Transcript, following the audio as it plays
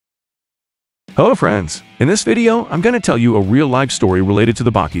Hello friends, in this video I'm going to tell you a real-life story related to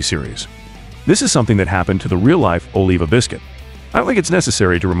the Baki series. This is something that happened to the real-life Oliva Biscuit. I don't think it's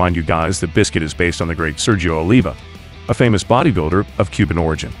necessary to remind you guys that Biscuit is based on the great Sergio Oliva, a famous bodybuilder of Cuban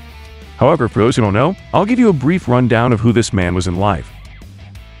origin. However, for those who don't know, I'll give you a brief rundown of who this man was in life.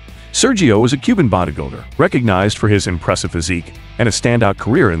 Sergio was a Cuban bodybuilder, recognized for his impressive physique and a standout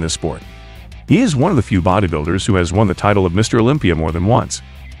career in this sport. He is one of the few bodybuilders who has won the title of Mr. Olympia more than once.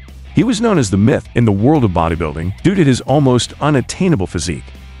 He was known as the myth in the world of bodybuilding due to his almost unattainable physique.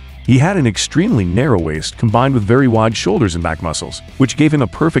 He had an extremely narrow waist combined with very wide shoulders and back muscles, which gave him a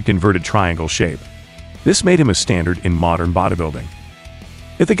perfect inverted triangle shape. This made him a standard in modern bodybuilding.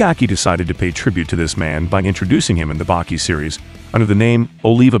 Itagaki decided to pay tribute to this man by introducing him in the Baki series under the name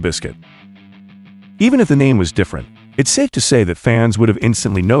Oliva Biscuit. Even if the name was different, it's safe to say that fans would have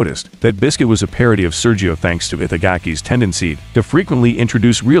instantly noticed that Biscuit was a parody of Sergio thanks to Itagaki's tendency to frequently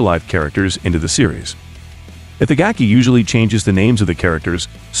introduce real-life characters into the series. Itagaki usually changes the names of the characters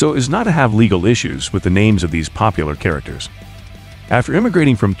so as not to have legal issues with the names of these popular characters. After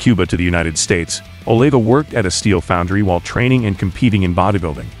immigrating from Cuba to the United States, Oliva worked at a steel foundry while training and competing in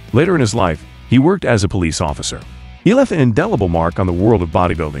bodybuilding. Later in his life, he worked as a police officer. He left an indelible mark on the world of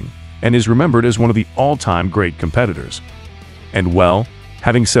bodybuilding and is remembered as one of the all-time great competitors. And well,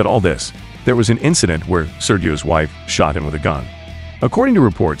 having said all this, there was an incident where Sergio's wife shot him with a gun. According to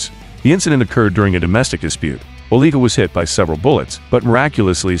reports, the incident occurred during a domestic dispute. Oliva was hit by several bullets, but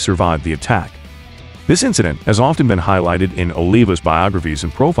miraculously survived the attack. This incident has often been highlighted in Oliva's biographies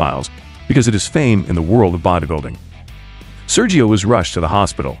and profiles because of his fame in the world of bodybuilding. Sergio was rushed to the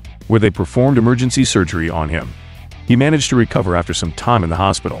hospital, where they performed emergency surgery on him. He managed to recover after some time in the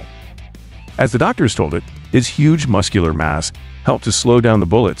hospital. As the doctors told it, his huge muscular mass helped to slow down the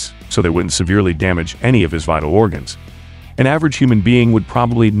bullets so they wouldn't severely damage any of his vital organs. An average human being would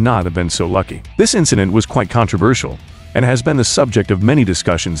probably not have been so lucky. This incident was quite controversial and has been the subject of many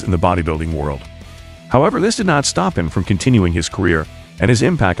discussions in the bodybuilding world. However, this did not stop him from continuing his career and his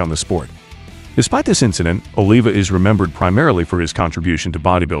impact on the sport. Despite this incident, Oliva is remembered primarily for his contribution to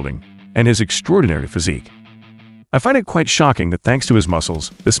bodybuilding and his extraordinary physique. I find it quite shocking that thanks to his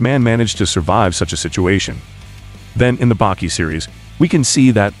muscles, this man managed to survive such a situation. Then, in the Baki series, we can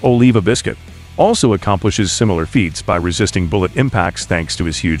see that Oliva Biscuit also accomplishes similar feats by resisting bullet impacts thanks to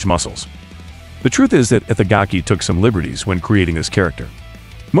his huge muscles. The truth is that Itagaki took some liberties when creating this character.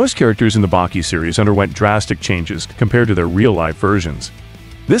 Most characters in the Baki series underwent drastic changes compared to their real-life versions.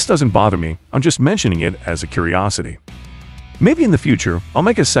 This doesn't bother me, I'm just mentioning it as a curiosity. Maybe in the future, I'll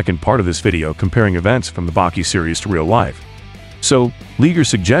make a second part of this video comparing events from the Baki series to real life. So, leave your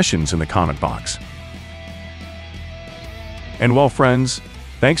suggestions in the comment box. And well friends,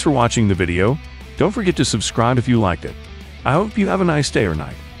 thanks for watching the video. Don't forget to subscribe if you liked it. I hope you have a nice day or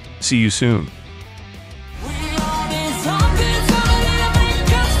night. See you soon.